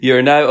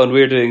You're now on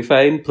We're Doing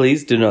Fine.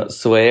 Please do not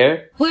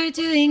swear. We're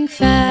doing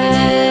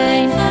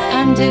fine.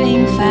 I'm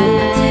doing fine.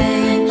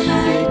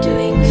 You're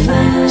doing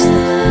fine. We're still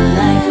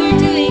alive. We're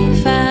doing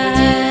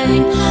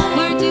fine.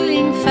 We're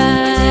doing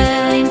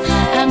fine.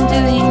 I'm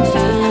doing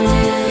fine.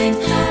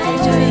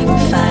 You're doing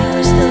fine.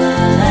 We're still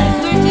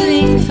alive. We're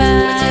doing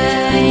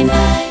fine.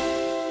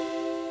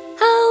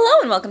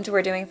 Hello and welcome to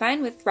We're Doing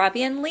Fine with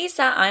Robbie and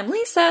Lisa. I'm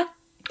Lisa.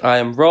 I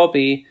am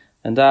Robbie,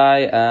 and I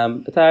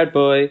am a tired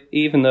boy,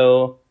 even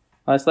though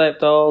I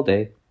slept all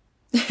day.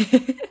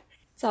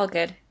 It's all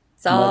good.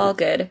 It's all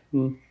good.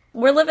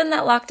 We're living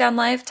that lockdown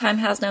life. Time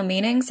has no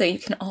meaning, so you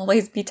can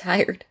always be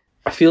tired.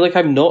 I feel like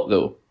I'm not,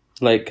 though.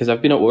 Like, because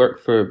I've been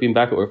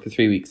back at work for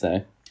 3 weeks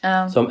now.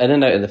 So I'm in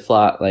and out of the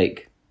flat,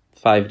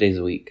 5 days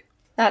a week.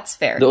 That's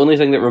fair. The only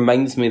thing that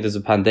reminds me there's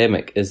a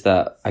pandemic is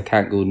that I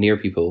can't go near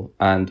people,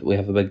 and we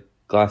have a big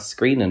glass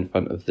screen in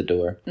front of the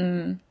door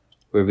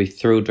where we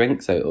throw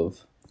drinks out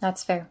of.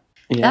 That's fair.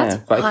 Yeah,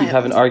 That's but I keep wild.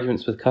 having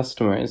arguments with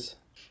customers.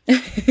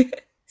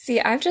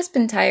 See, I've just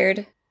been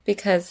tired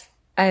because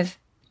I've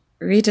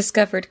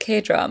rediscovered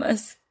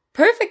K-dramas.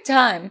 Perfect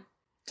time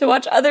to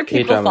watch other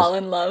people K-dramas. fall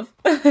in love.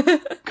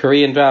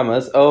 Korean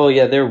dramas, oh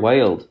yeah, they're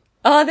wild.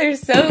 Oh, they're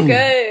so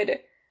good.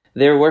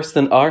 They're worse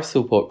than our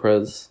soap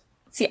operas.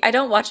 See, I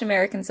don't watch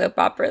American soap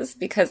operas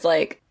because,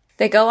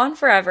 they go on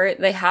forever,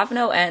 they have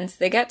no ends,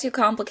 they get too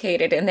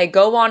complicated, and they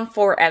go on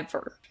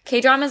forever.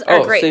 K-dramas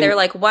are great. Same.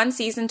 They're one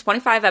season,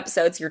 25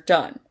 episodes, you're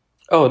done.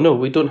 Oh no,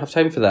 we don't have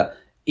time for that.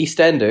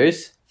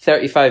 EastEnders,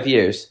 35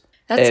 years.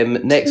 That's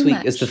Next too week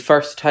much. is the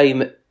first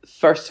time in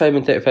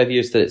 35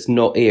 years that it's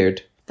not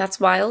aired That's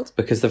wild.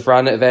 because they've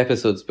ran out of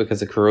episodes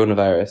because of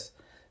coronavirus.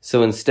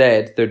 So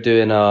instead, they're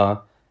doing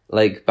a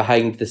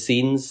behind the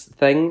scenes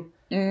thing,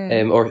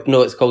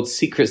 it's called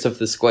Secrets of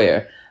the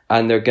Square,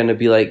 and they're going to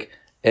be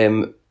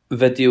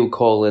video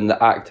calling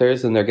the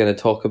actors, and they're going to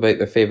talk about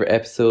their favorite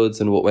episodes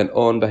and what went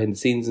on behind the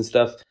scenes and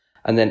stuff.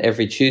 And then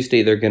every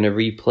Tuesday, they're going to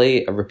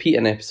repeat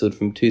an episode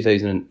from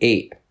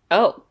 2008.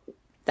 Oh,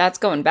 that's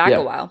going back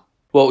a while.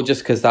 Well,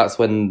 just because that's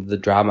when the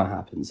drama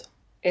happens.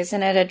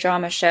 Isn't it a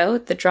drama show?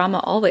 The drama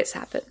always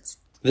happens.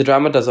 The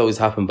drama does always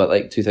happen,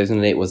 but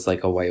 2008 was a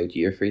wild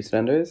year for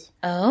EastEnders.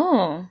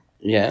 Oh.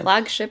 Yeah.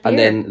 Flagship And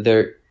year. then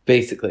they're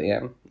basically,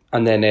 yeah.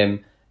 And then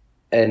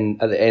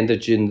at the end of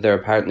June, they're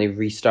apparently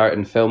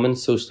restarting filming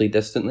socially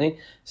distantly.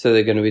 So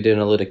they're going to be doing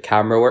a load of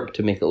camera work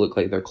to make it look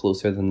like they're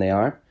closer than they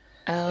are.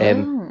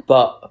 Oh.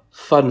 But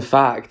fun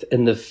fact,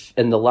 in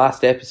the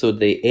last episode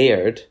they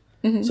aired,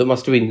 so it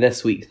must have been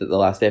this week that the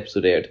last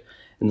episode aired.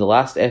 In the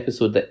last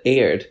episode that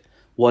aired,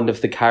 one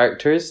of the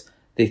characters,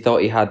 they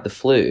thought he had the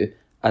flu,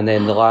 and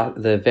then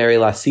the very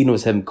last scene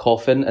was him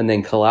coughing and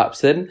then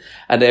collapsing,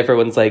 and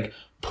everyone's like,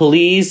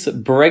 please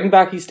bring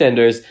back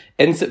EastEnders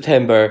in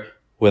September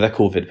with a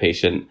COVID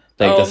patient.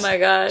 My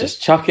gosh.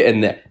 Just chuck it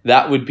in there.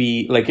 That would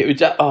be,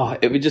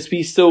 it would just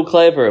be so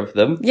clever of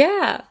them.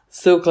 Yeah.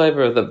 So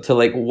clever of them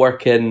to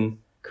work in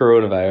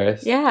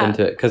coronavirus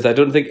into it, because I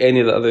don't think any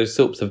of the other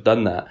soaps have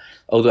done that.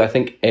 Although I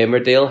think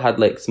Emmerdale had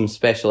some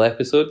special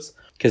episodes,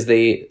 because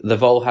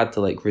they've all had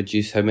to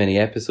reduce how many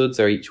episodes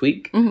are each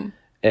week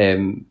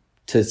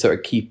to sort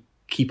of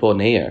keep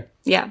on air.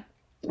 Yeah.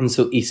 And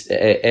so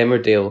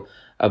Emmerdale,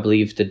 I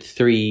believe, did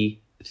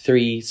three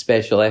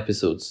special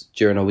episodes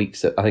during a week.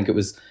 So I think it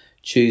was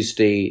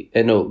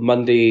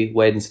Monday,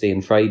 Wednesday,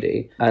 and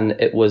Friday, and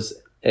it was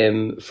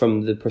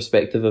from the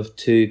perspective of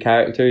two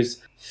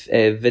characters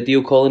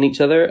video calling each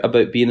other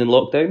about being in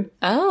lockdown.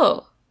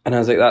 Oh. And I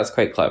was like, that's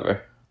quite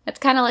clever. It's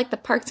kind of like the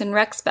Parks and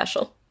Rec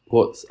special.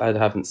 I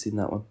haven't seen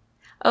that one.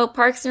 Oh,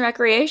 Parks and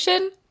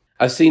Recreation?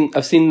 I've seen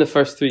the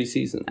first 3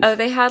 seasons. Oh,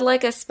 they had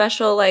a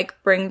special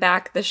bring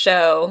back the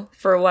show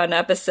for one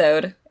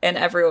episode, and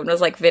everyone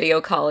was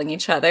video calling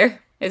each other.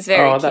 It was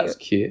very cute. That's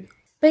cute.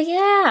 But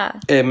yeah.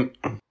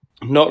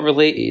 Not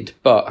related,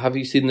 but have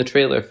you seen the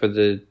trailer for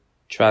the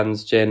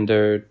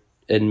transgender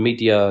in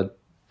media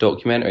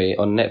documentary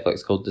on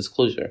Netflix called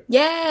Disclosure?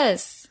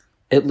 Yes.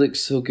 It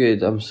looks so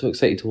good. I'm so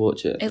excited to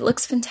watch it. It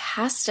looks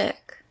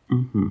fantastic.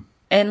 Mm-hmm.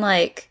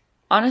 And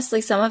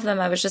honestly, some of them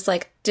I was just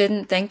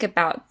didn't think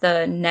about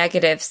the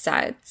negative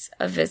sides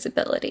of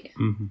visibility.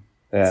 Mm-hmm.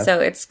 Yeah.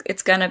 So it's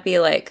gonna be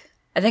I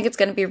think it's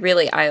gonna be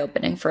really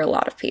eye-opening for a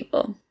lot of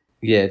people.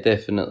 Yeah,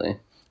 definitely.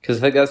 Because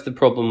I think that's the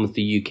problem with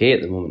the UK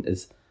at the moment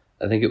is,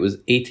 I think it was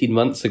 18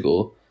 months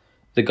ago,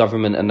 the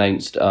government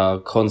announced a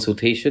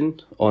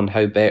consultation on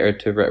how better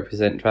to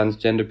represent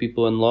transgender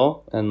people in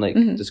law and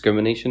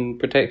discrimination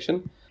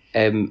protection.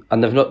 And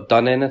they've not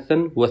done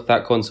anything with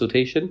that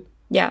consultation.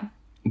 Yeah.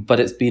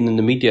 But it's been in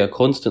the media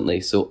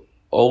constantly. So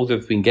all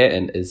they've been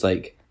getting is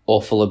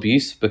awful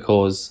abuse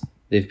because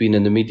they've been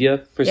in the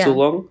media for so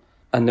long.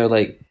 And they're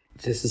like,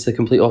 this is the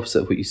complete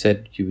opposite of what you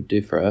said you would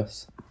do for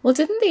us. Well,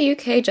 didn't the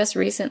UK just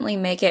recently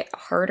make it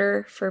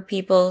harder for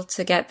people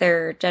to get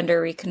their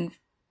gender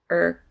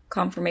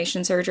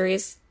confirmation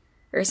surgeries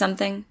or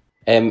something?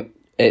 I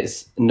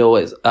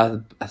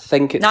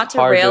think it's not to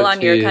harder rail on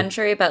your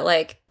country,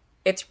 but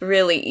it's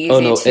really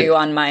easy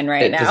on mine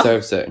right now. It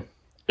deserves it.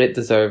 It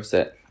deserves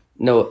it.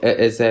 No, it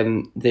is.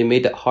 They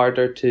made it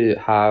harder to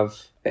have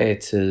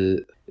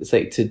to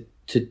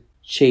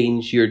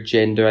change your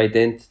gender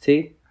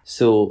identity.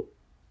 So,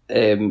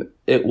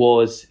 it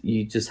was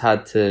you just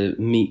had to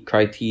meet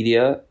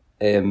criteria,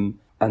 and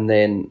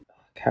then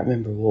I can't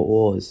remember what it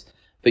was,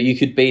 but you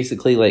could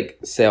basically like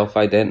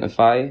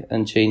self-identify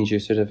and change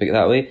your certificate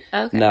that way.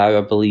 Okay. Now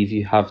I believe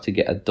you have to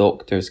get a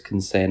doctor's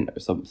consent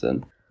or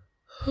something.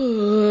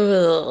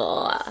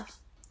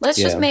 Let's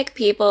just make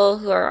people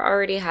who are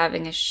already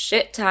having a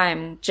shit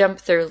time jump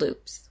through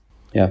loops.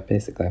 Yeah,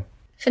 basically.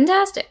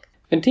 Fantastic.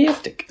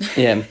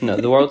 Yeah, no,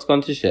 the world's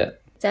gone to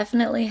shit.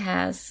 Definitely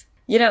has.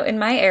 You know, in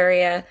my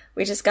area,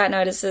 we just got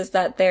notices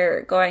that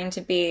they're going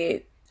to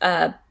be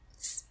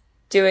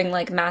doing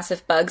like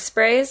massive bug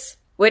sprays,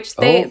 which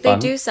they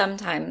do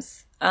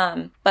sometimes.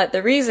 But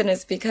the reason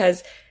is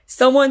because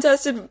someone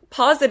tested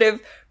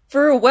positive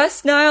for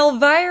West Nile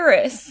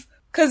virus.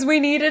 Because we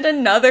needed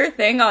another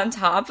thing on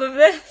top of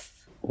this.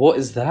 What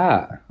is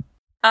that?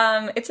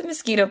 It's a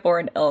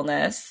mosquito-borne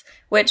illness,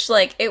 which,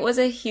 like, it was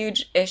a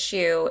huge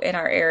issue in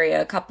our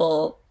area a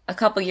couple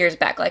years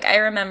back. Like, I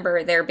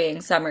remember there being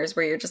summers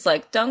where you're just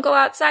like, don't go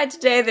outside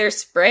today. They're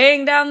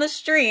spraying down the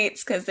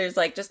streets because there's,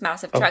 like, just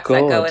massive trucks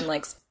that go and,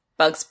 like,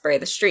 bug spray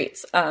the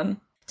streets to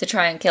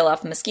try and kill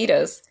off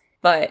mosquitoes.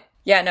 But,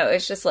 yeah, no,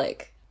 it's just,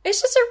 like, it's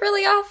just a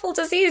really awful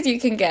disease you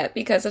can get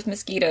because of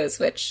mosquitoes,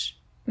 which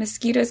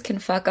mosquitoes can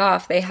fuck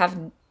off.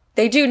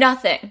 They do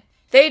nothing.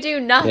 They do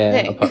nothing.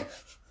 Yeah,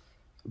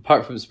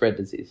 apart from spread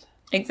disease.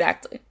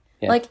 Exactly.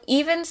 Yeah. Like,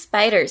 even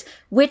spiders,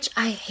 which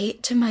I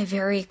hate to my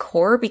very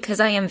core because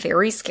I am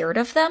very scared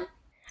of them.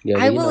 Yeah,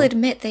 I will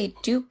admit they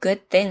do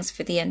good things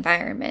for the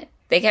environment.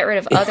 They get rid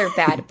of other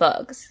bad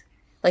bugs.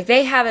 Like,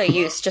 they have a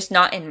use, just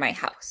not in my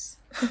house.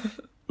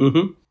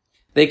 Mm-hmm.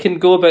 They can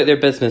go about their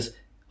business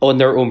on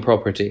their own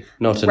property,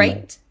 not in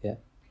mine. Yeah.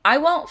 I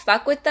won't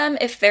fuck with them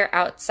if they're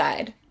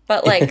outside.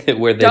 But, like,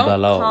 where they don't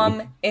belong.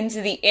 Come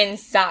into the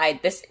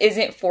inside. This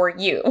isn't for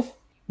you.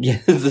 Yeah,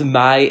 this is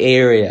my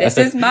area. This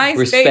is my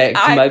Respect space.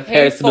 my I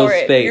pay personal for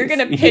it. space. You're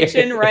going to pitch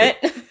in rent.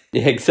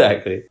 Yeah,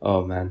 exactly.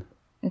 Oh, man.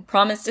 And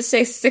promise to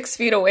stay 6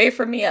 feet away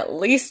from me at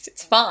least.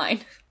 It's fine.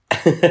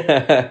 We're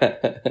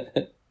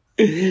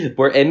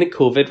in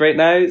COVID right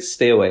now.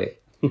 Stay away.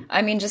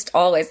 I mean, just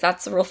always.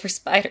 That's the rule for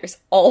spiders.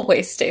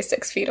 Always stay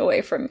 6 feet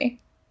away from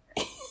me.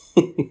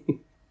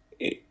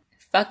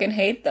 Fucking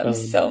hate them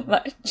so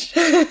much.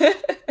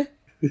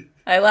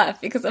 I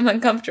laugh because I'm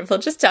uncomfortable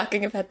just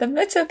talking about them.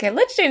 It's okay.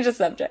 Let's change the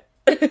subject.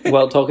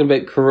 Well, talking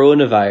about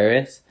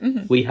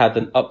coronavirus, we had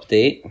an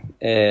update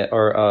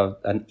or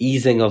an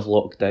easing of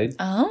lockdown.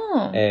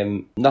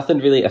 Oh. Nothing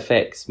really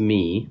affects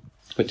me,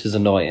 which is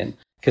annoying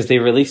because they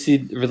released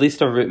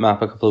a route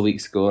map a couple of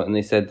weeks ago, and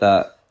they said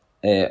that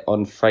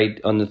on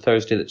the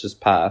Thursday that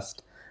just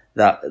passed,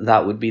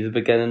 that would be the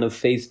beginning of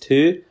phase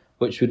 2.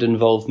 Which would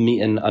involve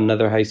meeting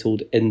another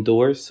household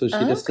indoors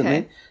socially distantly.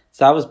 Okay.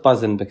 So I was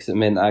buzzing because it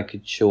meant I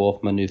could show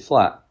off my new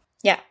flat.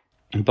 Yeah.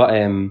 But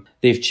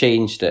they've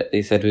changed it.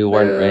 They said we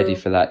weren't ready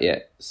for that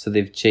yet. So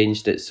they've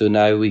changed it. So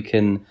now we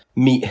can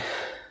meet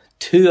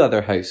 2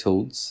 other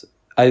households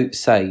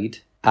outside.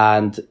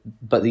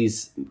 But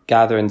these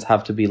gatherings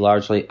have to be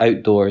largely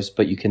outdoors,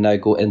 but you can now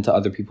go into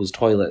other people's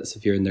toilets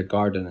if you're in their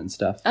garden and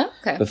stuff.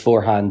 Okay.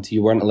 Beforehand,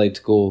 you weren't allowed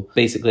to go.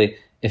 Basically,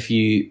 if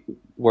you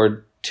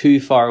were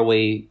too far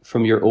away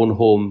from your own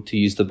home to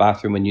use the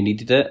bathroom when you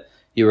needed it,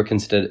 you were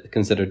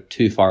considered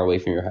too far away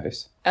from your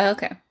house.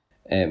 Okay.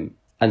 And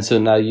so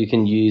now you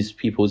can use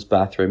people's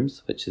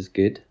bathrooms, which is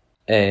good.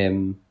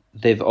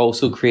 They've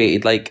also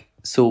created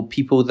so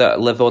people that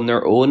live on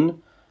their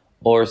own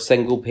or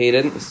single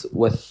parents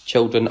with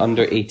children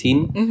under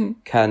 18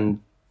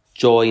 can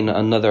join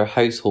another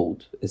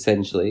household,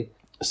 essentially.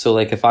 So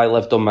if I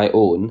lived on my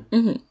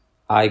own,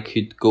 I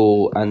could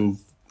go and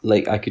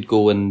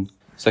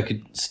so I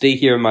could stay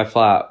here in my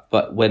flat,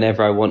 but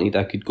whenever I wanted,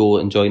 I could go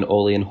and join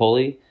Ollie and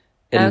Holly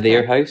in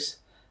their house,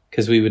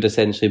 because we would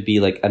essentially be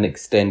an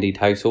extended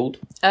household.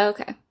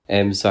 Okay.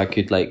 So I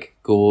could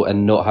go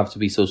and not have to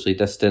be socially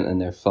distant in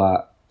their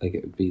flat,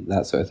 it would be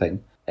that sort of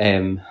thing.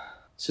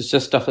 So it's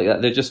just stuff like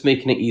that. They're just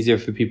making it easier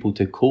for people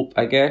to cope,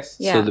 I guess.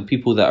 Yeah. So the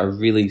people that are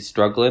really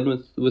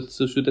struggling with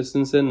social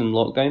distancing and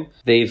lockdown,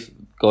 they've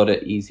got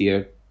it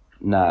easier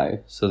now.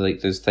 So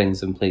there's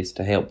things in place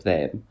to help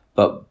them,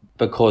 but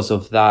because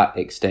of that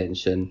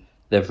extension,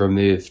 they've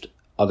removed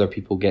other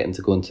people getting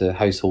to go into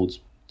households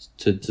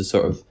to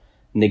sort of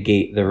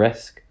negate the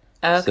risk.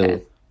 Okay.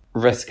 So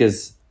risk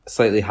is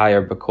slightly higher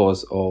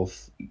because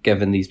of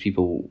giving these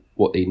people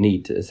what they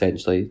need,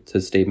 essentially, to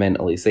stay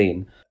mentally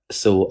sane.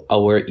 So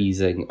our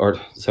easing,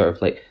 or sort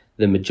of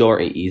the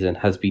majority easing,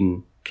 has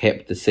been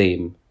kept the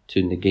same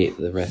to negate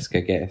the risk, I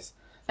guess.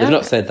 They've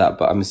not said that,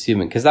 but I'm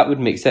assuming, because that would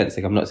make sense.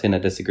 I'm not saying I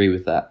disagree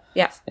with that.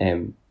 Yeah.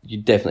 You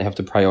definitely have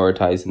to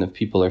prioritise, and if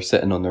people are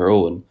sitting on their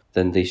own,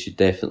 then they should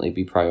definitely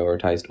be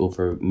prioritised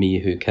over me,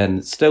 who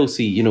can still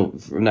see,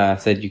 now I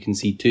said you can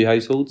see 2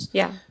 households.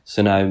 Yeah.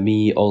 So now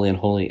me, Ollie and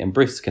Holly and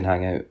Bruce can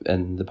hang out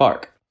in the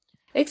park.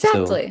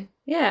 Exactly. So,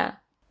 yeah.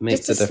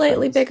 Makes just a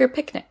slightly bigger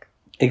picnic.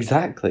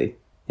 Exactly.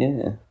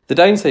 Yeah. The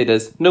downside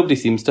is nobody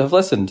seems to have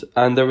listened,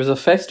 and there was a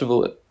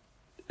festival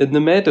in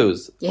the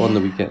Meadows on the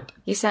weekend.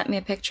 You sent me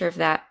a picture of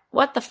that.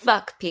 What the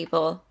fuck,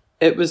 people?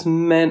 It was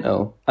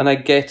mental, and I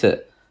get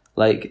it.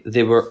 Like,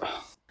 they were...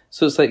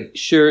 So it's like,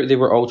 sure, they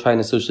were all trying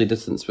to socially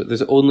distance, but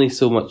there's only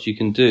so much you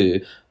can do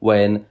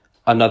when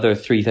another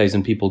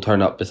 3,000 people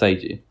turn up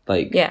beside you.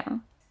 Like, Yeah.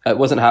 it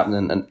wasn't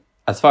happening, and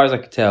as far as I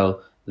could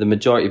tell, the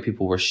majority of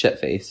people were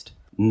shit-faced.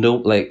 No,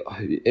 like,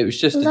 it was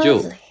just a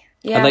joke. Lovely.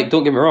 Yeah. And, like,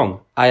 don't get me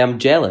wrong, I am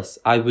jealous.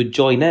 I would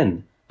join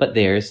in, but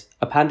there's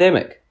a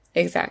pandemic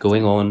Exactly.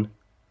 going on,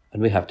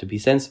 and we have to be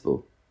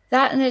sensible.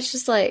 That, and it's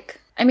just like,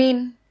 I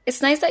mean,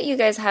 it's nice that you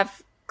guys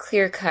have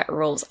clear-cut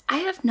rules. I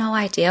have no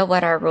idea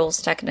what our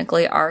rules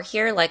technically are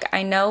here. Like,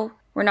 I know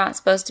we're not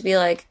supposed to be,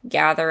 like,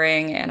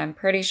 gathering, and I'm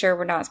pretty sure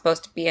we're not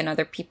supposed to be in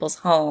other people's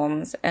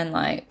homes, and,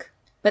 like,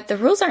 but the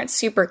rules aren't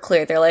super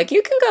clear. They're like,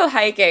 you can go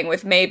hiking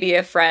with maybe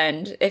a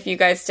friend if you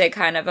guys stay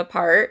kind of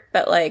apart,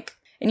 but, like,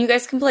 and you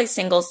guys can play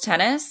singles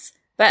tennis.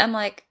 But I'm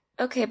like,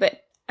 okay,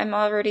 but I'm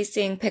already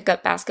seeing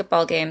pickup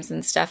basketball games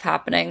and stuff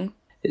happening.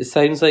 It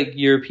sounds like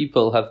your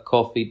people have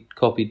copied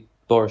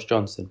Boris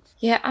Johnson.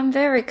 Yeah, I'm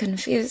very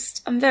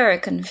confused.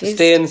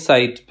 Stay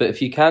inside, but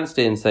if you can't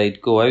stay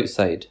inside, go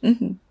outside.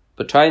 Mm-hmm.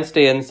 But try and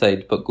stay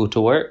inside, but go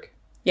to work.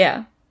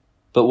 Yeah.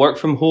 But work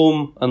from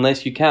home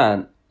unless you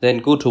can, then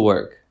go to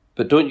work.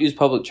 But don't use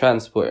public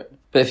transport.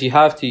 But if you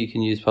have to, you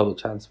can use public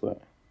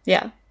transport.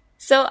 Yeah.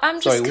 So I'm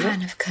just Sorry, what?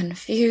 kind of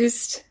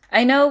confused.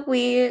 I know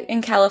we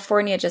in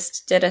California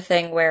just did a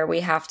thing where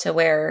we have to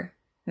wear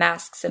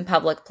masks in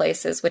public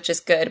places, which is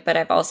good, but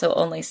I've also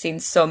only seen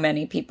so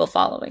many people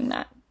following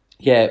that.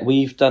 Yeah,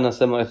 we've done a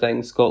similar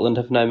thing. Scotland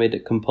have now made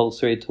it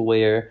compulsory to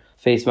wear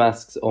face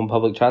masks on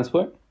public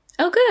transport.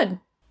 Oh, good.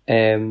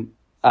 And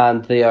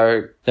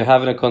they're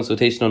having a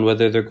consultation on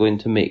whether they're going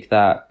to make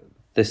that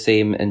the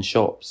same in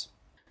shops,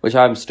 which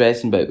I'm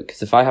stressing about,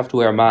 because if I have to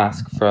wear a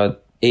mask for an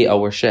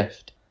 8-hour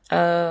shift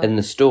in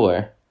the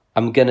store,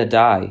 I'm gonna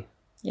die.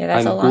 Yeah,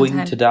 that's I'm a long going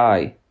time. to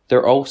die.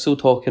 They're also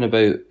talking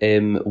about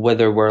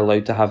whether we're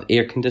allowed to have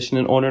air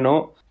conditioning on or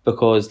not,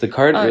 because the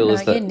current rule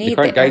is that the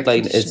current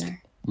guideline is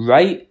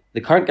right.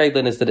 The current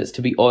guideline is that it's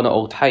to be on at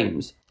all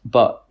times,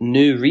 but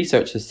new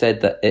research has said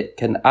that it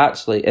can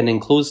actually, in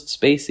enclosed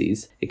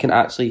spaces, it can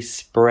actually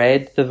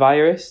spread the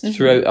virus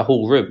throughout a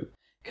whole room.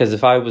 Because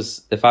if I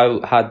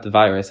had the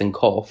virus and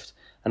coughed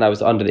and I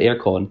was under the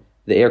aircon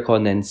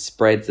then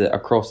spreads it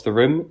across the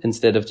room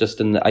instead of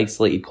just in the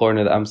isolated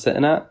corner that I'm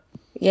sitting at.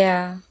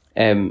 Yeah.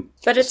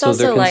 But it's so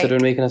also they're like,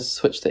 considering making us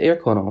switch the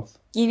aircon off.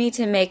 you need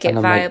to make it And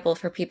I'm like- viable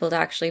for people to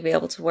actually be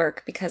able to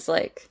work, because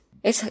like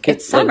it's Like,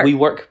 summer. we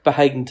work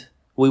behind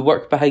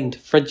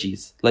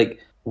fridges. Like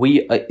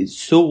it's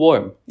so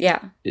warm. Yeah.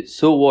 It's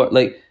so warm.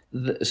 Like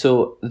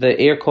so the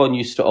aircon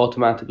used to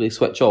automatically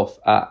switch off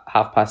at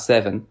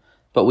 7:30,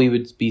 but we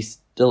would be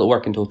still at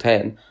work until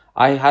 10.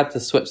 I had to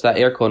switch that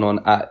aircon on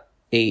at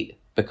 8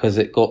 because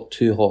it got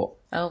too hot.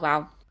 Oh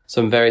wow.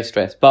 So I'm very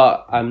stressed,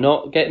 but I'm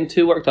not getting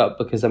too worked up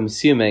because I'm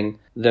assuming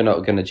they're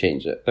not going to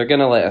change it. They're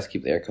going to let us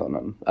keep the aircon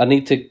on. I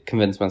need to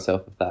convince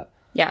myself of that.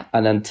 Yeah.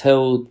 And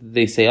until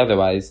they say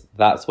otherwise,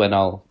 that's when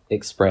I'll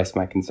express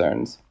my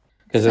concerns.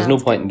 Because there's no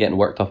Sounds point in getting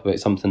worked up about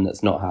something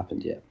that's not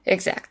happened yet.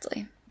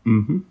 Exactly.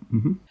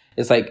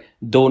 It's like,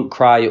 don't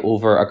cry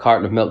over a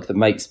carton of milk that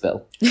might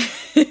spill.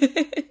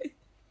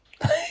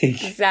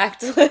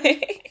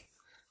 Exactly.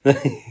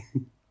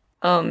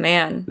 Oh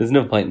man. There's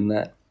no point in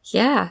that.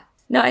 Yeah.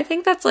 No, I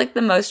think that's like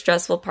the most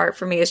stressful part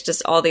for me is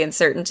just all the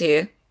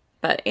uncertainty.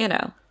 But you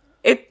know,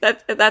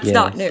 that's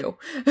not new.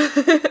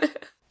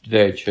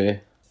 Very true.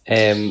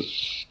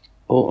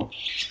 Oh,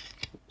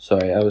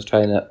 sorry, I was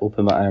trying to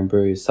open my Iron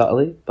Brew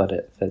subtly, but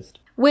it fizzed.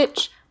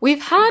 Which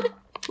we've had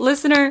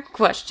listener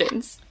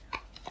questions.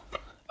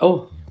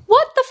 Oh,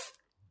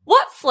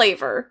 What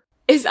flavor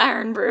is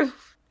Iron Brew?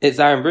 it's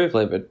Iron Brew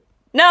flavoured.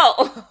 No.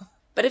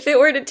 But if it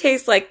were to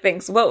taste like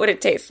things, what would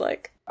it taste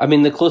like? I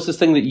mean, the closest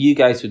thing that you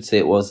guys would say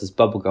it was is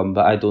bubblegum,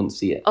 but I don't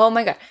see it. Oh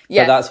my god.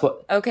 Yes. But that's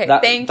what.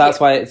 Okay, That's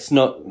why it's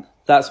not.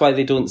 That's why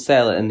they don't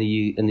sell it in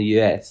the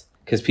US,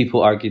 because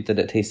people argued that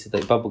it tasted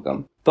like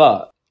bubblegum.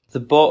 But the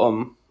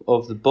bottom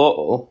of the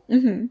bottle,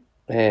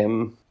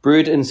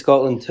 brewed in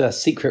Scotland to a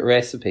secret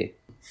recipe.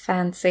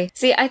 Fancy.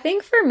 See, I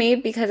think for me,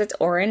 because it's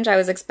orange, I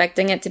was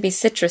expecting it to be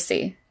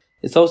citrusy.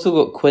 It's also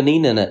got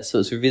quinine in it, so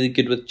it's really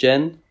good with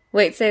gin.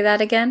 Wait, say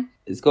that again?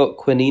 It's got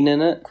quinine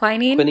in it.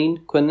 Quinine?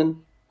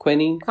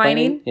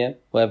 Quinine? Yeah,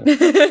 whatever.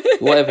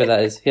 Whatever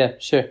that is. Yeah,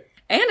 sure.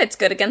 And it's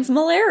good against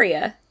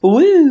malaria.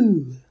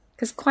 Woo!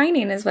 Because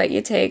quinine is what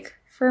you take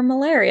for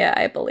malaria,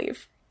 I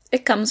believe.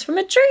 It comes from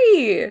a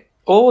tree.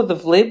 Oh,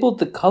 they've labelled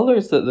the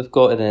colours that they've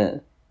got in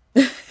it.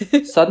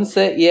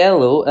 Sunset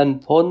yellow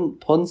and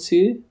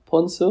ponzu.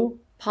 Pond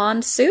soup?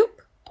 Ponzu.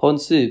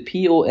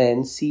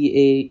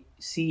 Poncacea.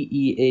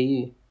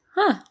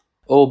 Huh.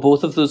 Oh,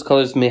 both of those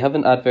colours may have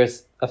an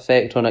adverse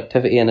effect on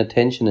activity and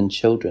attention in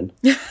children.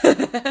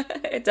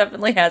 It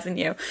definitely has in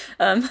you.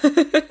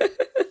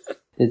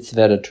 It's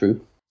very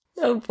true.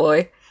 Oh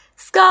boy.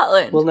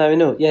 Scotland. Well, now we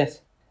know.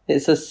 Yes,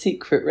 it's a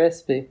secret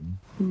recipe.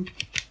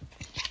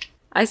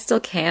 I still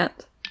can't.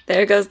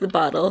 There goes the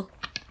bottle.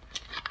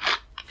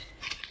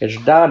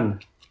 It's done.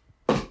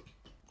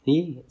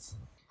 Yes.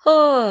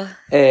 Oh,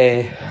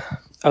 I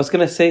was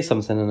going to say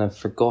something and I've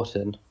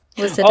forgotten.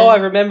 was it? I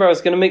remember I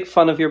was going to make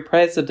fun of your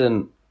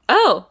president.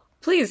 Oh,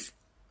 please.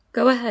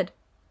 Go ahead.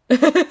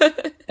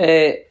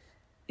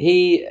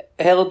 He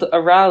held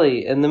a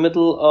rally in the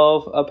middle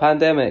of a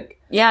pandemic.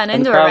 Yeah, an and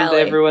indoor crammed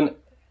rally. everyone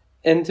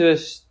into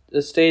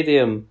a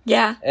stadium.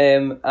 Yeah.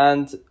 And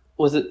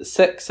was it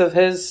 6 of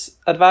his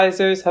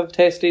advisors have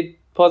tested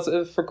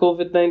positive for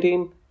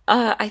COVID-19?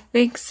 I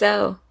think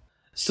so.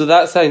 So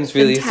that sounds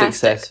really Fantastic.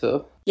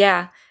 successful.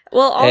 Yeah.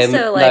 Well,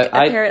 also, now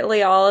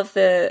apparently all of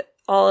the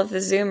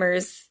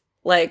Zoomers,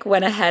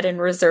 went ahead and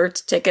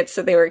reserved tickets,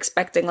 so they were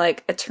expecting, a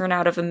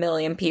turnout of 1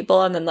 million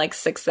people, and then,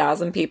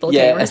 6,000 people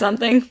came or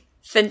something.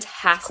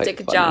 Fantastic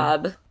Quite funny.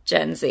 job,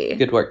 Gen Z.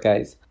 Good work,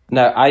 guys.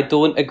 Now, I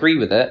don't agree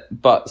with it,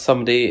 but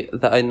somebody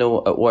that I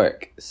know at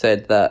work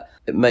said that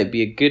it might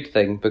be a good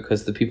thing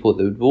because the people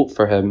that would vote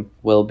for him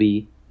will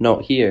be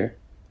not here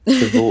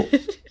to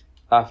vote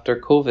after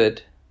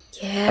COVID.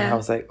 And I Yeah.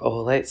 was like,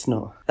 oh, let's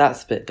not.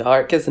 That's a bit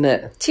dark, isn't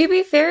it? To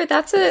be fair,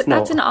 that's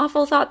not. an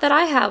awful thought that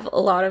I have a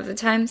lot of the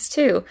times,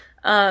 too.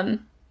 That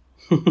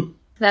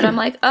I'm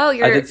like, oh,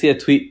 I did see a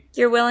tweet.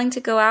 you're willing to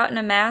go out in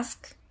a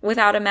mask,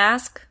 without a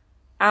mask,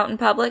 out in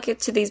public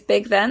to these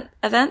big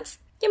events?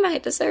 You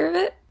might deserve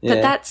it. Yeah.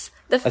 But that's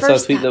the I first saw a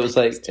tweet step. that was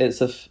like, it's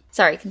a...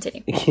 Sorry,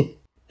 continue.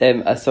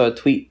 I saw a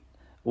tweet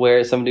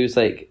where somebody was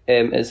like,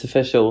 it's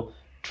official,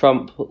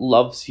 Trump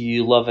loves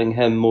you loving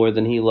him more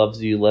than he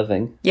loves you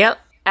living. Yep.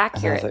 And I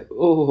was Accurate. like,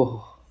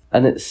 oh.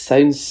 And it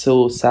sounds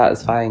so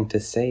satisfying to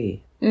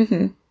say.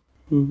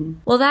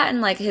 Well, that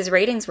and his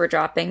ratings were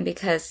dropping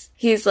because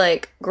he's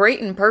great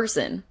in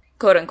person,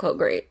 quote unquote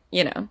great,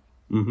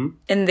 Mm-hmm.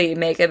 in the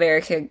make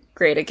America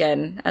great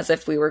again, as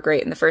if we were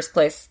great in the first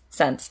place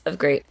sense of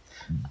great.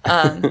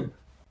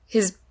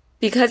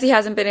 Because he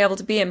hasn't been able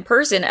to be in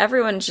person,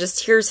 everyone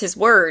just hears his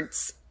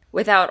words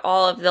without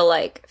all of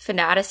the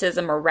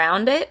fanaticism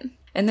around it.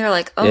 And they're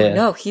like, oh Yeah.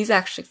 no, he's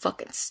actually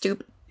fucking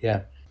stupid.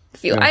 Yeah.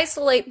 If you Yeah.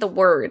 isolate the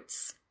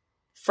words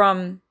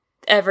from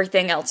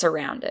everything else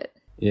around it,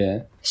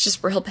 Yeah. it's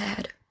just real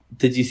bad.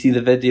 Did you see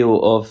the video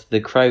of the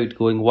crowd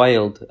going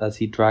wild as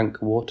he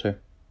drank water?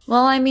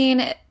 Well, I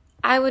mean,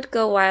 I would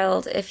go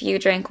wild if you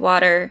drank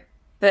water,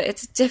 but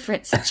it's a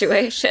different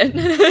situation.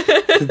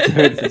 It's a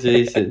different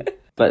situation.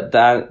 But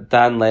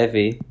Dan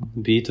Levy,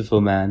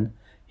 beautiful man,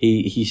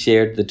 he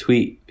shared the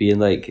tweet being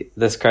like,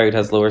 this crowd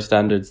has lower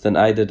standards than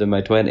I did in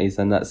my 20s,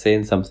 and that's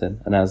saying something.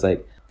 And I was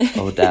like,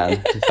 oh,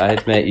 Dan, if I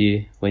had met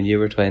you when you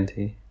were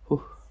 20.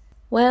 Whew.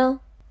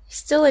 Well,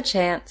 still a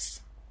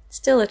chance.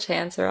 Still a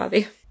chance,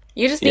 Robbie.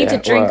 You just need to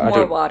Yeah, drink well, I more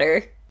don't-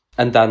 water.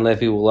 And Dan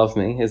Levy will love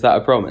me. Is that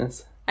a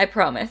promise? I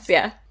promise,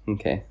 yeah.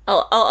 Okay.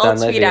 I'll Dan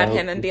tweet Levy, at I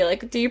him hope- and be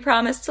like, do you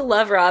promise to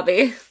love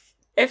Robbie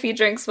if he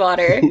drinks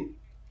water?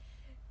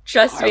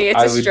 Trust me, it's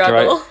I a would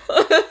struggle.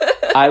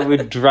 I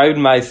would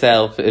drown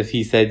myself if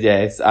he said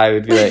yes. I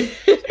would be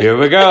like, here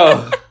we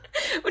go.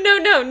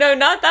 No,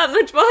 not that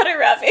much water,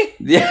 Robbie.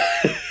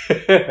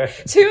 Yeah.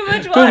 Too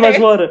much water. Too much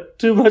water.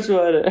 Too much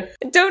water.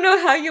 Don't know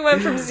how you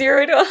went from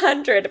 0 to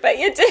 100, but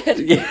you did.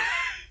 Yeah.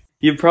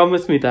 You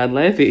promised me Dan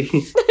Levy.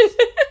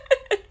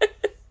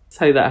 That's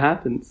how that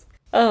happens.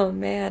 Oh,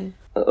 man.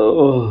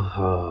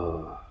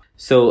 Oh.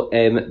 So,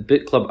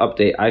 book club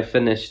update. I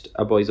finished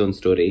A Boy's Own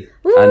Story,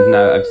 and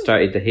now I've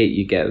started The Hate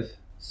You Give.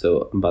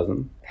 So I'm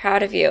buzzing.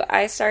 Proud of you.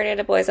 I started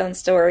A Boy's Own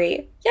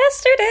Story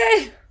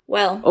yesterday.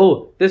 Well,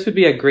 Oh, this would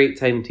be a great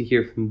time to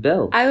hear from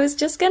Bill. I was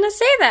just gonna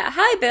say that.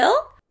 Hi, Bill.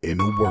 In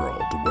a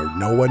world where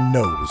no one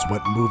knows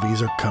what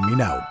movies are coming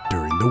out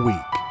during the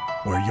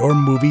week, where your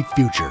movie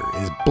future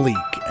is bleak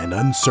and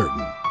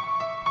uncertain,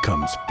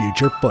 comes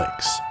Future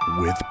Flicks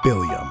with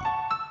Billiam.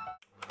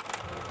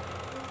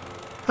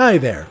 Hi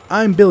there,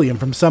 I'm Billiam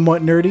from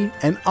Somewhat Nerdy,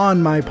 and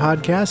on my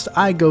podcast,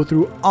 I go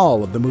through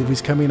all of the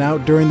movies coming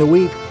out during the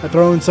week. I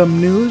throw in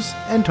some news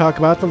and talk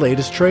about the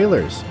latest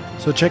trailers.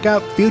 So check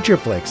out Future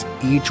Flicks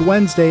each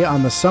Wednesday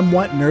on the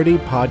Somewhat Nerdy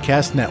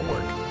Podcast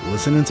Network.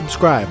 Listen and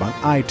subscribe on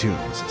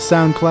iTunes,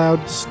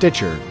 SoundCloud,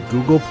 Stitcher,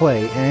 Google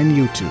Play, and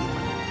YouTube.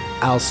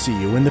 I'll see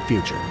you in the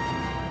future.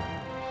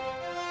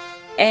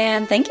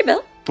 And thank you,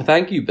 Bill.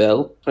 Thank you,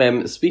 Bill.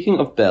 Speaking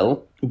of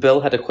Bill,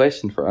 Bill had a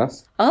question for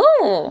us.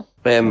 Oh.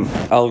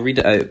 I'll read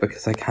it out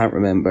because I can't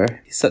remember.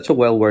 He's such a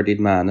well-worded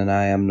man, and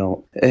I am not.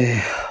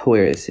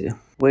 Where is he?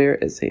 Where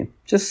is he?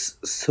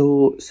 Just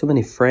so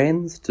many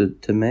friends to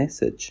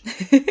message.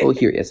 Oh,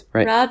 here he is.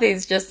 Right.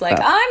 Robbie's just like,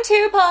 I'm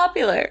too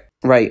popular.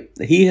 Right.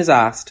 He has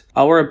asked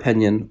our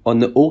opinion on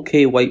the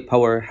OK White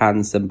Power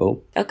hand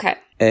symbol. Okay.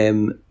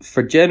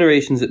 For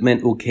generations it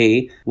meant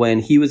okay. When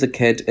he was a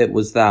kid, it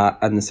was that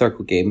and the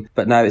circle game,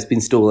 but now it's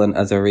been stolen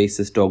as a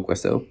racist dog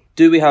whistle.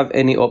 Do we have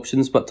any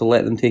options but to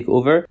let them take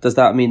over? Does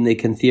that mean they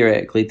can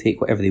theoretically take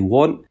whatever they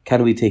want?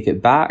 Can we take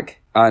it back?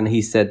 And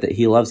he said that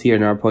he loves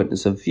hearing our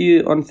points of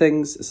view on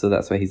things, so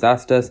that's why he's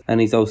asked us.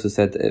 And he's also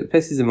said that it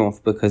pisses him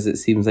off because it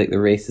seems like the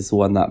racists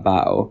won that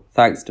battle.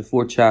 Thanks to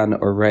 4chan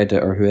or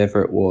Reddit or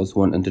whoever it was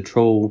wanting to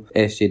troll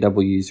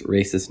SJWs,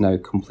 racists now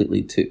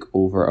completely took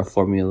over a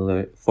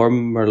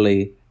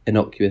formerly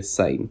innocuous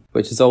sign.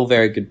 Which is all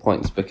very good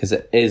points, because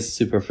it is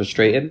super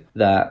frustrating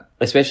that,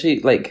 especially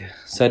like,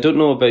 so I don't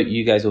know about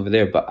you guys over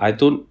there, but I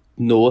don't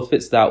know if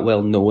it's that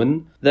well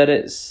known that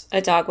it's A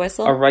dog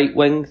whistle? a right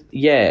wing.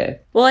 Yeah.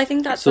 Well, I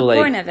think that's So, the like-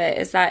 point of it,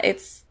 is that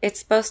it's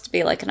supposed to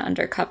be like an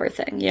undercover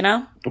thing, you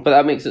know? But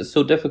that makes it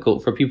so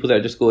difficult for people that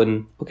are just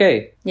going,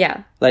 okay.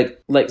 Yeah. Like,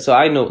 so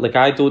I know, like,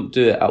 I don't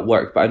do it at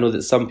work, but I know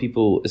that some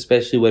people,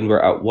 especially when we're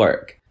at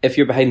work, if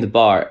you're behind the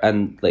bar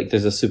and, like,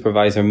 there's a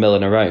supervisor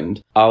milling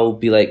around, I'll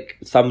be like,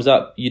 thumbs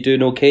up, you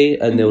doing okay?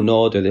 And they'll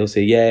nod or they'll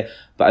say, yeah.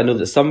 But I know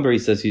that some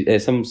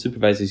baristas, some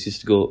supervisors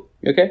used to go,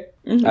 you okay?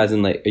 As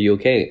in, like, are you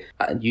okay?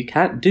 And you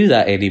can't do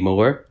that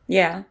anymore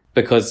Yeah.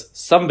 because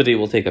somebody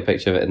will take a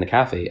picture of it in the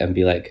cafe and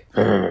be like,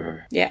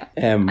 Yeah.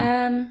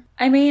 um,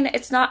 I mean,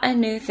 it's not a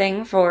new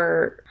thing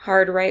for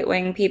hard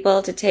right-wing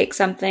people to take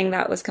something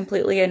that was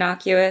completely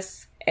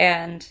innocuous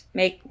and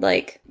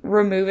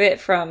remove it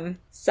from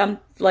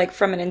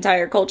from an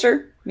entire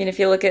culture. I mean, if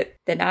you look at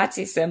the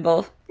Nazi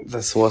symbol,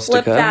 the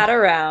swastika. flip that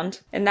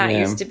around, and that Yeah.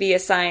 used to be a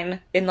sign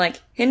in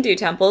Hindu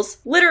temples,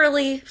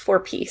 literally for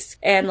peace.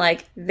 And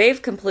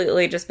they've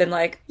completely just been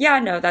like, yeah,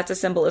 no, that's a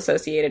symbol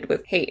associated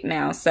with hate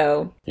now.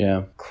 So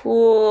Yeah,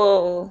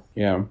 cool.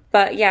 yeah.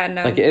 But yeah,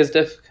 no. Like, it is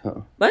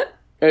difficult. What?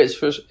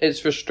 It's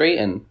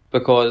frustrating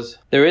because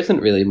there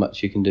isn't really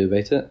much you can do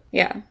about it.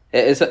 Yeah.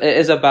 It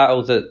is a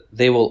battle that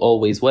they will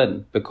always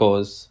win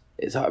because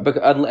it's hard,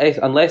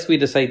 unless we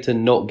decide to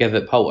not give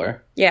it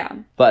power. Yeah.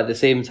 But at the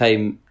same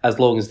time, as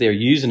long as they're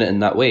using it in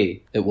that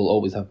way, it will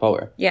always have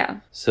power. Yeah.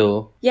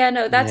 So Yeah,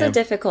 no, that's Yeah. a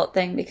difficult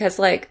thing because,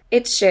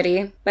 it's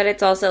shitty, but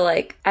it's also,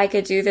 I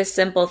could do this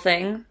simple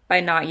thing by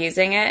not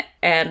using it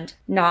and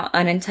not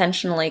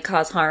unintentionally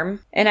cause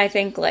harm. And I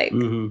think,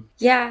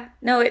 yeah,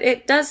 no,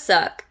 it does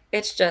suck.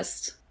 It's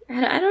just,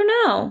 I don't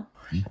know.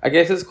 I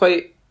guess it's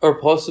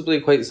possibly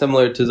quite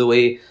similar to the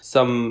way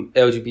some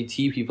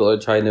LGBT people are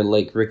trying to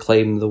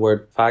reclaim the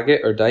word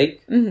faggot or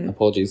dyke.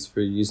 Apologies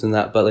for using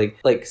that, but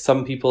like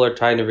some people are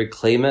trying to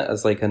reclaim it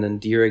as an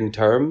endearing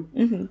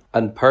term.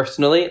 And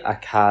personally, I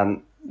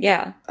can't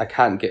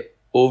get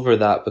over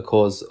that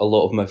because a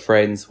lot of my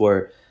friends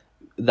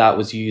that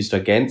was used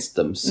against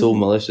them so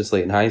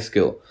maliciously in high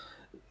school.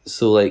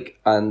 So I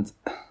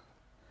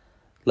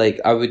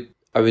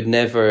would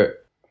never.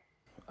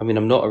 I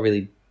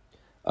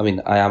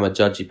mean, I am a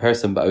judgy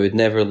person, but I would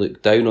never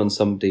look down on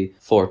somebody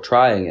for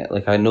trying it.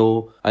 I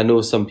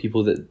know some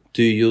people that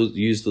do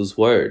use those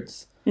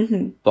words,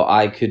 but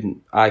I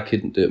couldn't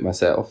do it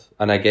myself.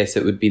 And I guess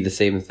it would be the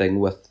same thing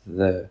with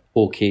the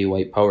OK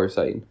white power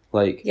sign.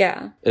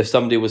 Yeah. If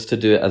somebody was to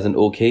do it as an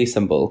OK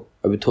symbol,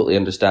 I would totally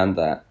understand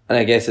that. And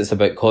I guess it's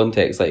about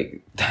context.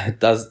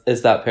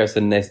 Is that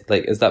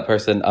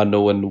person a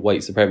known white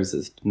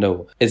supremacist?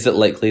 No. Is it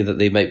likely that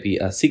they might be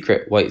a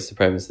secret white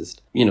supremacist?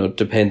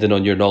 Depending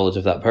on your knowledge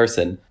of that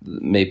person,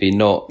 maybe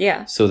not.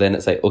 Yeah. So then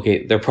it's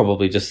okay, they're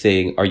probably just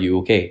saying, "Are you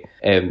okay?"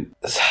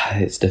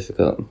 It's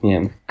difficult.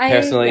 Yeah.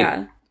 Personally,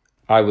 yeah.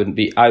 I wouldn't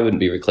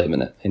be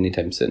reclaiming it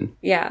anytime soon.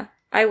 Yeah.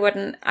 I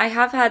wouldn't. I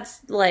have had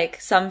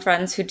some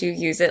friends who do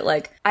use it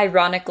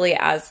ironically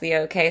as the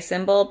OK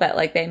symbol, but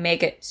they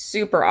make it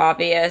super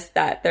obvious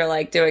that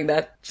they're doing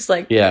the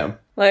Yeah.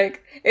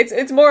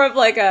 It's more of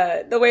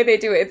the way they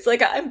do it.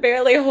 It's I'm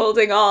barely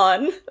holding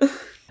on.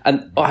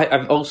 And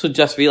I've also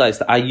just realised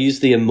that I use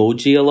the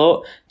emoji a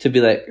lot to be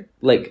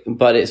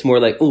but it's more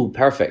ooh,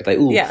 perfect.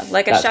 Ooh, Yeah,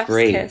 a that's chef's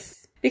great.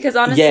 kiss. Because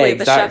honestly, Yeah,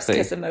 the chef's exactly.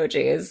 kiss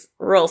emoji is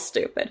real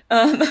stupid.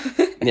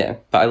 Yeah,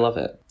 but I love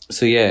it.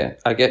 So yeah,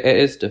 I get it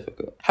is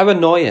difficult. How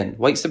annoying!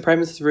 White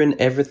supremacists ruin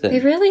everything. They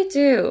really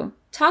do.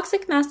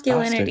 Toxic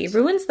masculinity Bastards.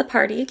 ruins the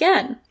party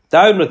again.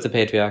 Down with the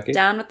patriarchy.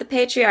 Down with the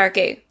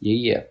patriarchy.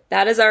 Yeah.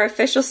 That is our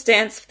official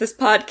stance for this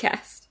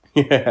podcast.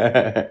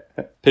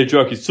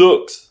 Patriarchy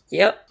sucks.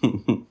 Yep.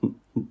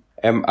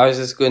 I was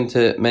just going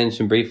to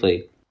mention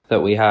briefly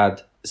that we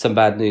had some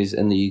bad news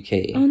in the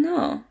UK. Oh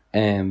no.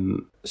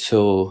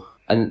 So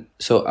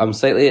I'm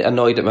slightly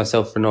annoyed at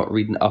myself for not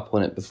reading up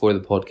on it before the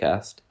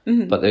podcast.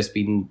 But there's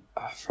been,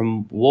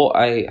 from what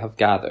I have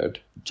gathered,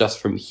 just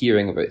from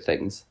hearing about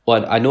things.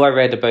 One, I know I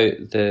read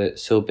about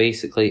so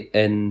basically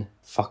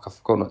fuck, I've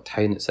forgotten what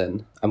town it's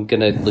in. I'm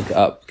gonna look it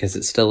up because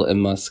it's still in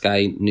my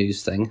Sky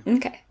News thing.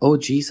 Okay. Oh,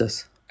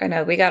 Jesus. I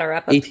know, we gotta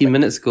wrap up. 18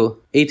 minutes ago,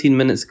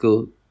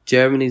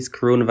 Germany's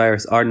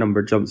coronavirus R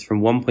number jumps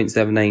from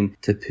 1.79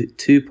 to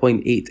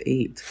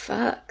 2.88.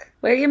 Fuck.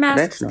 Wear your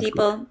masks, That's not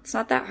people. It's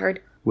not that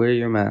hard. Wear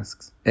your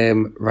masks.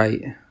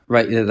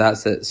 Right, yeah,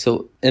 that's it.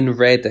 So in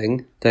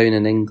Reading, down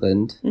in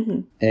England,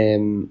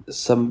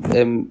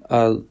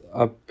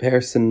 a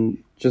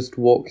person just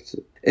walked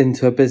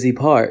into a busy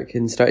park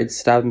and started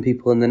stabbing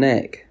people in the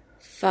neck.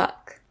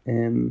 Fuck.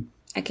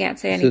 I can't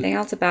say anything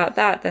else about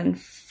that, then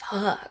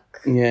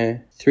fuck. Yeah,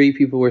 3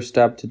 people were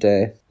stabbed to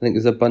death. I think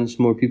there's a bunch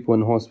more people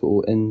in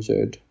hospital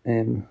injured.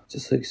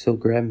 Just like so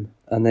grim.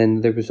 And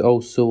then there was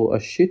also a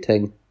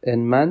shooting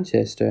in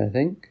Manchester, I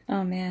think.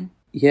 Oh, man.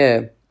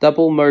 Yeah,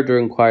 double murder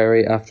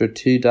inquiry after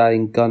 2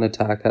 dying gun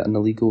attack at an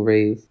illegal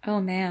rave. Oh,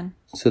 man.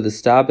 So the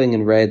stabbing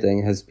in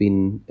Reading has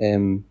been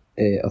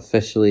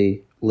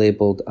officially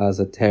labelled as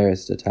a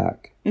terrorist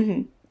attack.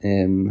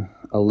 Mm-hmm.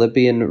 A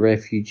Libyan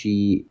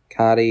refugee,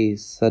 Kari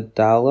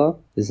Sadala,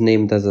 is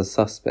named as a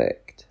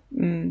suspect.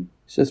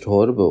 It's just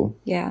horrible.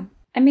 Yeah.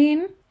 I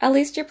mean, at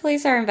least your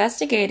police are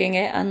investigating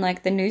it,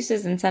 unlike the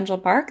nooses in Central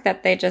Park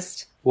that they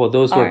just... Well,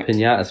 those aren't. were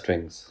piñata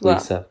strings,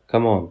 Lisa. Well,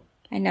 Come on.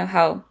 I know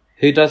how...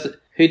 Who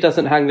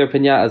doesn't hang their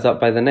piñatas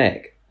up by the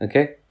neck?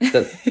 Okay?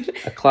 That's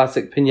a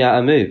classic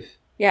piñata move.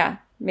 Yeah.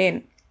 I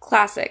mean,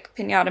 classic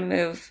piñata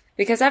move.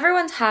 Because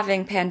everyone's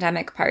having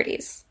pandemic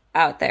parties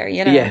out there,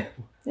 you know? Yeah.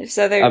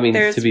 So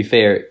there's... to be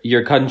fair,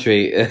 your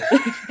country...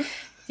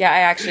 Yeah,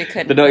 I actually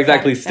couldn't. They're not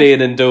exactly staying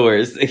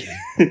indoors.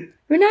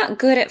 We're not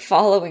good at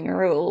following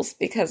rules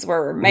because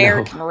we're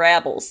American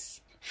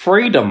rebels.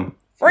 Freedom.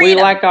 Freedom.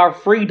 We like our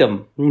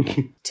freedom.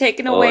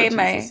 Taking away Jesus.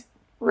 my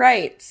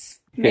rights.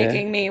 Yeah.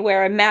 Making me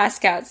wear a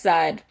mask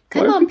outside.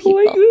 Come Why are on, people.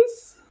 like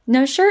this?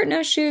 No shirt,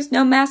 no shoes,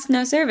 no mask,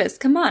 no service.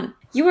 Come on.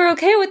 You were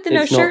okay with the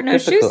no It's not shirt, no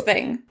shoes difficult.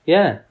 thing.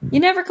 Yeah. You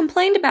never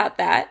complained about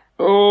that.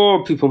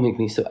 Oh, people make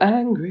me so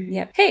angry.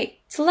 Yep. Hey,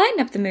 to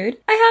lighten up the mood,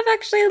 I have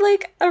actually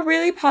like a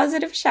really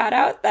positive shout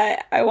out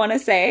that I want to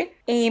say.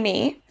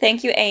 Amy.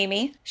 Thank you,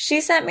 Amy.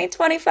 She sent me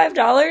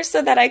 $25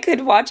 so that I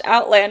could watch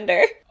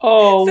Outlander.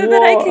 Oh, So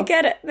that I could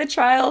get the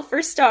trial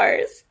for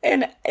stars.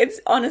 And it's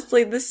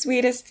honestly the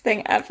sweetest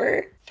thing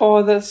ever.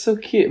 Oh, that's so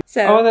cute.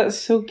 That's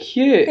so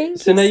cute. Thank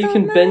So you now so you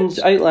can much. binge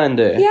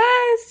Outlander.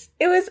 Yes!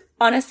 It was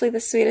honestly the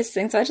sweetest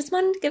thing. So I just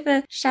wanted to give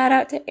a shout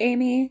out to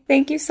Amy.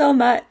 Thank you so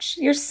much.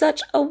 You're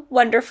such a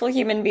wonderful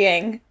human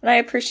being. And I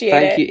appreciate it.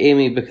 Thank you,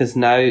 Amy, because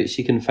now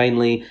she can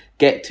finally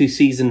get to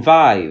season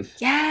 5.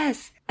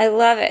 Yes! I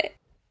love it.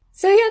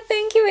 So yeah,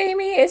 thank you,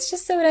 Amy. It's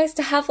just so nice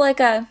to have like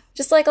a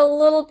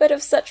little bit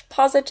of such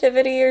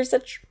positivity or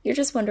such... You're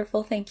just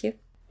wonderful. Thank you.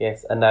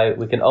 Yes, and now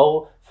we can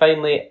all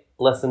finally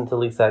listen to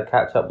Lisa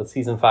catch up with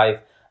season 5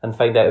 and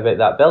find out about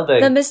that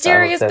building. The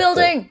mysterious that I'm obsessed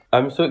building! with.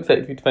 I'm so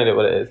excited for you to find out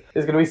what it is.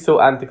 It's going to be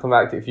so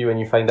anticlimactic for you when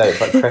you find out,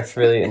 but Chris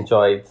really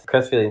enjoyed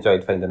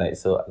finding out,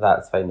 so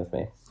that's fine with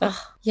me. Ugh.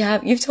 Yeah,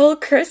 you've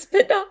told Chris,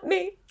 but not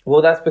me.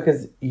 Well, that's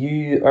because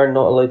you are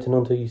not allowed to know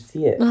until you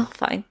see it. Oh,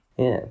 fine.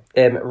 Yeah.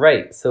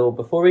 Right, so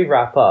before we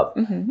wrap up,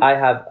 I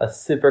have a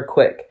super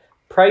quick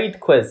Pride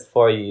quiz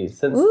for you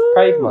since Ooh.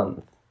 Pride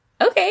Month.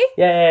 Okay.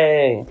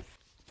 Yay!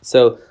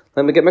 So,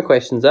 let me get my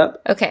questions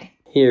up. Okay.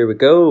 Here we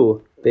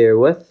go. Bear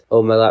with.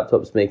 Oh, my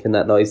laptop's making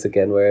that noise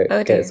again where it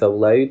Oh, dear. gets all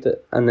loud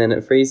and then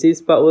it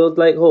freezes, but we'll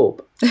like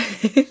hope.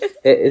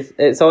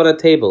 It's on a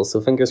table,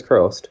 so fingers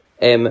crossed.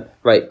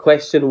 Right,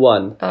 question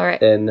 1. All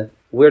right. In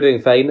We're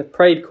Doing Fine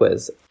Pride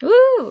Quiz.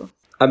 Woo!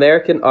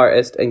 American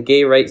artist and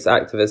gay rights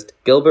activist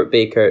Gilbert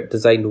Baker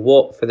designed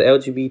what for the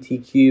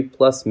LGBTQ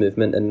plus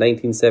movement in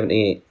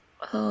 1978?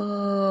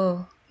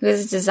 Oh. He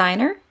was a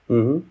designer?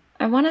 Mm-hmm.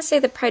 I want to say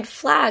the pride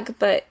flag,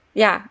 but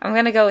yeah, I'm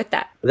going to go with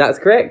that. That's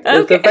correct.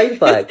 It's the pride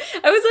flag.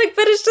 I was like,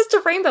 but it's just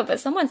a rainbow, but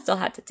someone still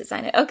had to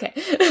design it. Okay.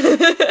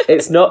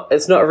 It's not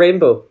a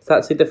rainbow. It's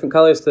actually different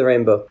colours to the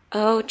rainbow.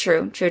 Oh,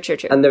 true.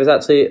 And there's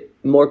actually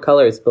more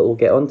colours, but we'll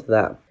get onto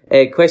that.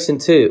 Question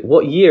 2.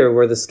 What year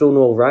were the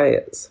Stonewall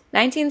riots?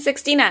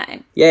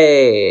 1969.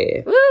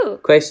 Yay! Woo!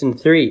 Question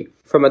 3.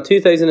 From a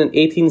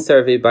 2018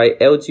 survey by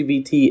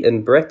LGBT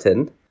in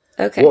Britain,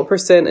 Okay. what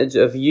percentage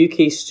of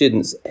UK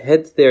students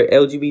hid their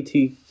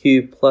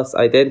LGBTQ plus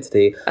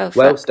identity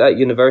whilst at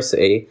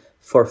university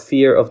for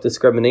fear of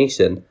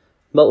discrimination?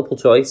 Multiple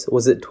choice.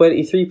 Was it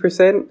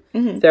 23%,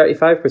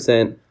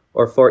 35%,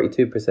 or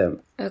 42%?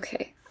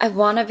 Okay. I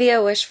want to be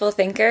a wishful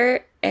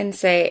thinker and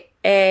say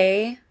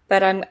A,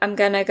 but I'm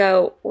going to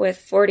go with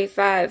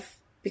 45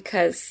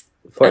 because...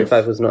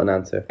 45 was not an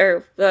answer.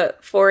 Or the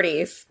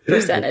 40s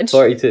percentage.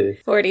 42.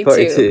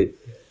 42.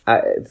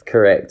 It's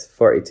correct.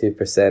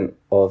 42%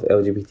 of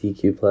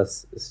LGBTQ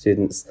plus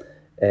students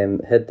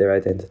hid their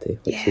identity,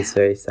 which is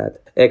very sad.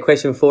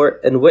 Question 4.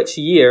 In which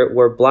year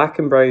were black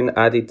and brown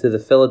added to the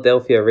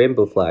Philadelphia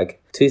rainbow flag?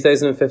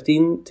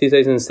 2015,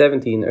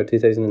 2017, or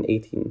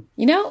 2018?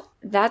 You know,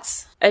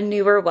 that's a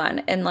newer one.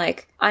 And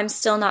like, I'm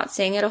still not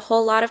seeing it a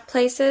whole lot of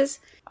places.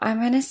 I'm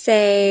going to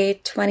say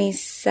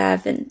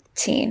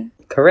 2017.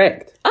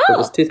 Correct. Oh. It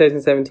was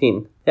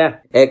 2017. Yeah.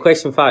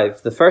 Question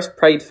 5. The first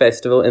Pride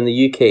Festival in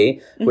the UK,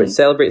 which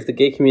celebrates the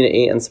gay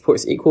community and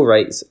supports equal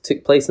rights,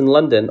 took place in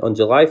London on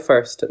July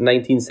 1st,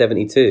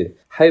 1972.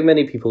 How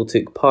many people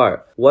took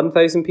part?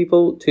 1,000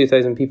 people,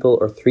 2,000 people,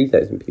 or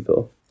 3,000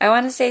 people? I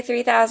want to say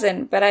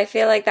 3,000, but I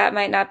feel like that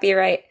might not be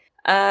right.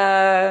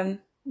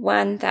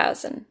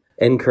 1,000.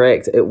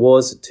 Incorrect. It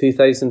was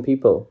 2,000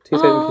 people.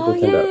 2,000 people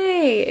turned up.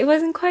 Yay! It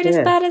wasn't quite as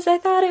bad as I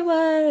thought it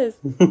was.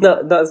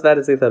 Not as bad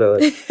as I thought it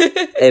was.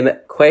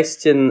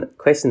 Question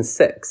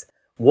 6.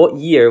 What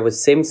year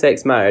was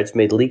same-sex marriage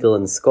made legal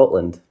in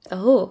Scotland?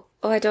 Oh,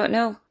 I don't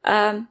know.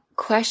 Now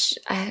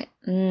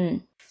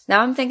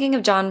I'm thinking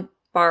of Jonathan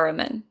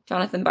Barrowman.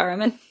 John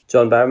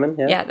Barrowman,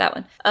 yeah? Yeah, that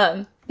one.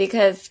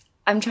 Because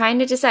I'm trying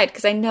to decide,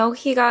 because I know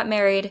he got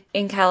married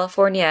in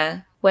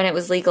California when it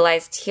was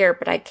legalized here,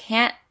 but I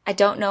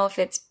don't know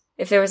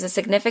if there was a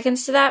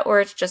significance to that, or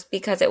it's just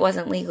because it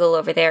wasn't legal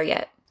over there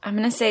yet. I'm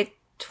going to say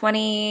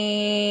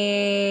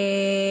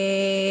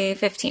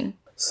 2015.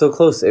 So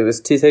close. It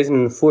was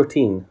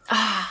 2014.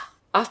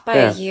 Off by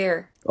a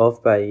year.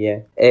 Off by a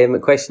year.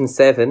 Question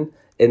 7.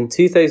 In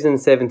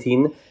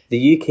 2017,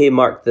 the UK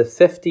marked the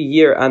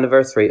 50-year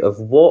anniversary of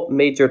what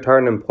major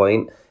turning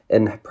point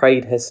in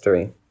Pride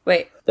history?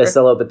 Wait. This is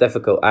a little bit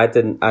difficult. I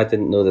didn't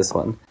know this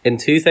one. In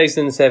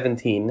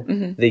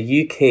 2017,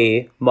 the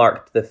UK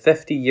marked the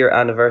 50-year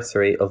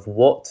anniversary of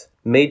what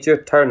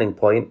major turning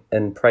point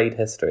in Pride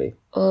history?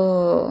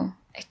 Oh,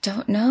 I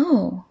don't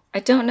know. I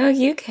don't know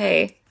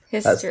UK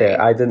history. That's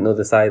fair. I didn't know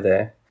this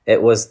either.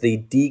 It was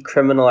the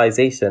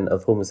decriminalisation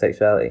of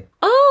homosexuality.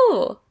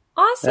 Oh,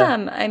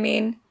 awesome. Yeah. I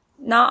mean,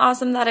 not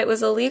awesome that it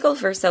was illegal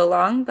for so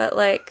long, but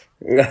like,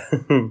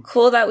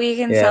 cool that we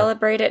can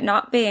celebrate it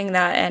not being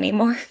that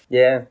anymore.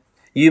 Yeah.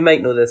 You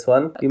might know this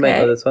one.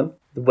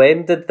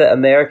 When did the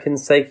American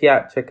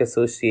Psychiatric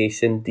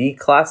Association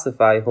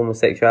declassify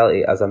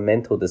homosexuality as a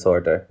mental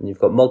disorder? And you've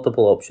got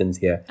multiple options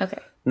here. Okay.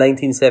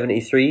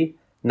 1973,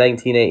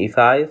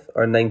 1985,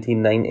 or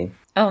 1990?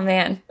 Oh,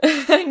 man.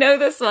 I know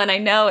this one. I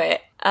know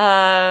it.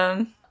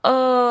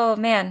 Oh,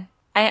 man.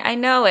 I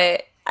know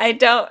it. I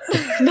don't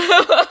know.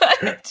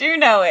 I do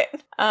know it.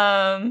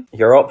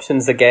 Your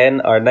options again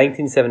are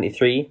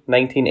 1973,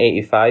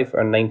 1985,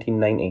 or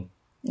 1990?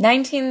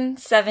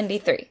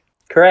 1973.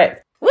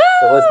 Correct. Woo!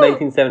 It was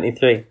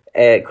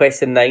 1973.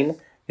 Question 9.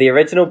 The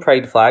original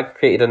Pride flag,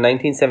 created in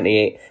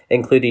 1978,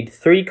 included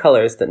 3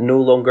 colours that no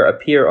longer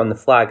appear on the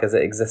flag as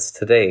it exists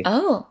today.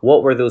 Oh.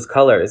 What were those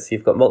colours?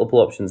 You've got multiple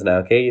options now,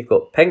 okay? You've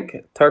got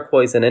pink,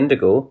 turquoise and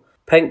indigo,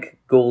 pink,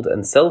 gold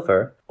and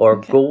silver, or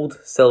gold,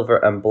 silver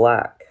and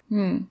black.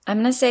 I'm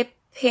going to say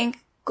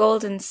pink,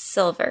 gold and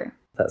silver.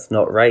 That's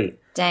not right.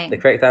 Dang. The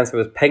correct answer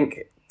was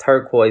pink,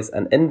 turquoise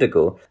and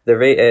indigo.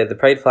 The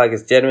Pride flag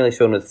is generally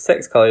shown with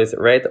 6 colours: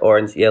 red,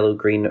 orange, yellow,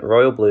 green,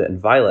 royal blue and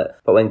violet.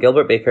 But when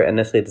Gilbert Baker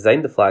initially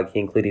designed the flag, he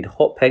included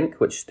hot pink,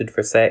 which stood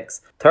for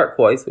sex,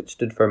 turquoise, which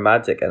stood for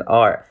magic and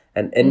art,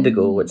 and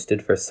indigo, which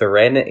stood for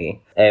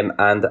serenity.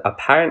 And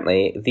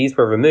apparently these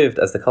were removed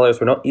as the colours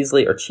were not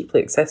easily or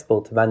cheaply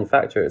accessible to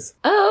manufacturers.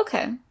 Oh,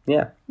 okay.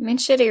 Yeah. I mean,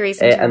 shitty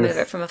reason to remove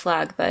it from a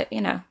flag, but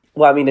you know.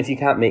 Well, I mean, if you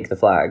can't make the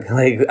flag,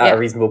 at a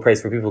reasonable price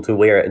for people to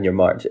wear it in your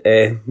march,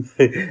 I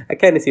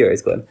kind of see where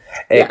it's going.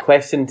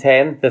 Question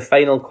 10, the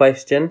final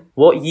question.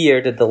 What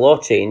year did the law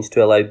change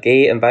to allow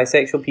gay and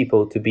bisexual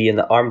people to be in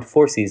the armed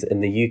forces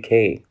in the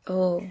UK?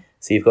 Oh.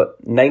 So you've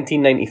got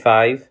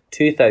 1995,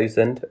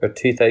 2000, or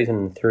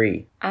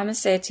 2003. I'm going to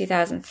say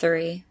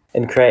 2003.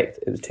 Incorrect.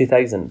 It was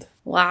 2000.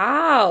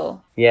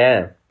 Wow.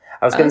 Yeah.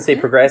 I was going to say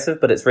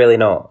progressive, but it's really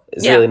not.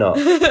 It's really not.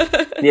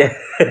 Yeah.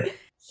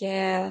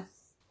 Yeah.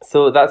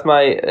 So that's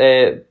my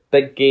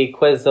big gay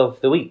quiz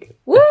of the week.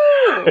 Woo!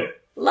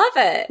 Love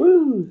it.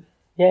 Woo!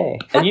 Yeah.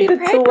 Happy and you did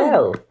Pride so Month.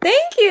 well.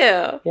 Thank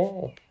you.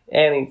 Yeah.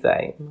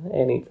 Anytime.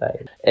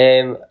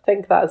 I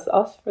think that's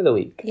us for the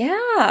week.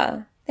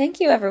 Yeah. Thank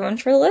you, everyone,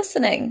 for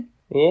listening.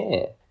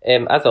 Yeah.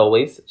 As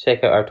always,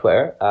 check out our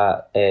Twitter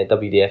at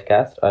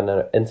WDFcast and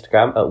our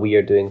Instagram at We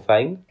Are Doing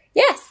Fine.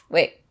 Yes.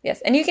 Wait.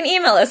 Yes. And you can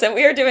email us at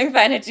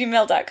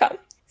wearedoingfine@gmail.com.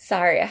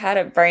 Sorry, I had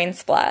a brain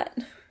splat.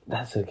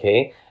 That's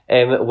okay.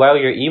 While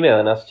you're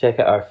emailing us, check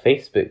out our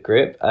Facebook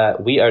group.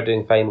 We Are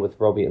Doing Fine with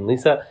Robbie and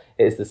Lisa.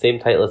 It's the same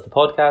title as the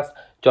podcast.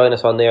 Join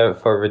us on there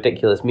for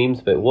ridiculous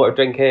memes about water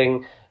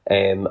drinking,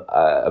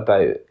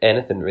 about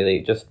anything really.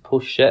 Just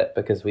post shit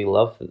because we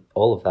love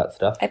all of that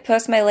stuff. I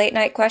post my late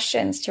night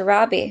questions to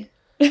Robbie.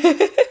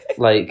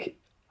 Like,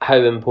 how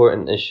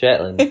important is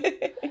Shetland?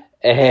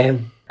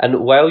 And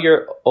while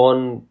you're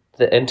on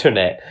the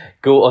internet,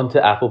 go onto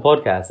Apple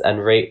Podcasts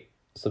and rate,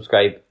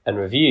 subscribe and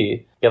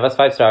review. Give us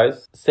 5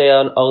 stars. Say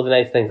on all the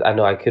nice things. I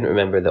know I couldn't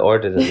remember the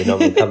order that they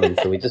normally come in,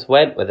 so we just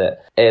went with it.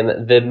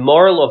 The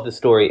moral of the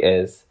story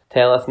is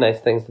tell us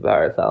nice things about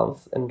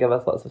ourselves and give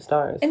us lots of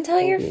stars. And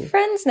tell your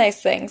friends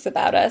nice things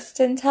about us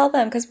and tell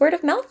them, because word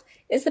of mouth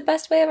is our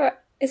best way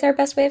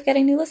of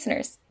getting new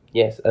listeners.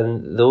 Yes,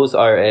 and those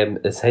are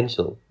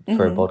essential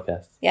for a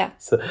podcast. Yeah.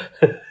 So,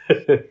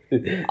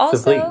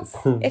 also,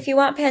 if you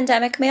want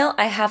pandemic mail,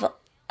 I have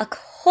a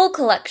whole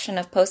collection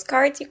of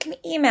postcards. You can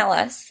email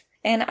us,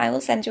 and I will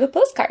send you a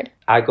postcard.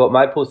 I got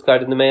my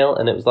postcard in the mail,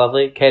 and it was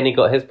lovely. Kenny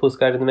got his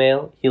postcard in the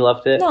mail. He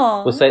loved it.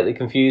 Aww. Was slightly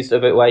confused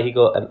about why he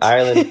got an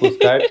Ireland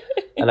postcard.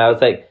 And I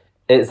was like,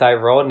 it's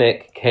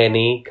ironic,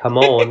 Kenny. Come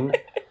on.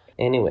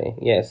 Anyway,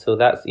 yeah, so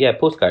that's... Yeah,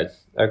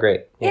 postcards are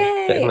great. Yeah,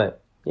 Yay. Check them out.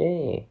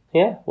 Yay.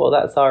 Yeah, well,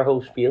 that's our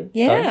whole spiel.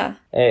 Yeah.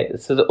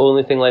 So the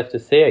only thing left to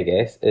say, I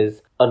guess,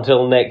 is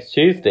until next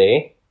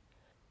Tuesday,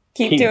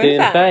 keep doing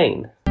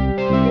fine.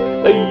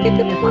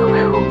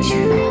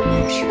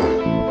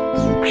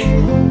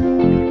 Bye.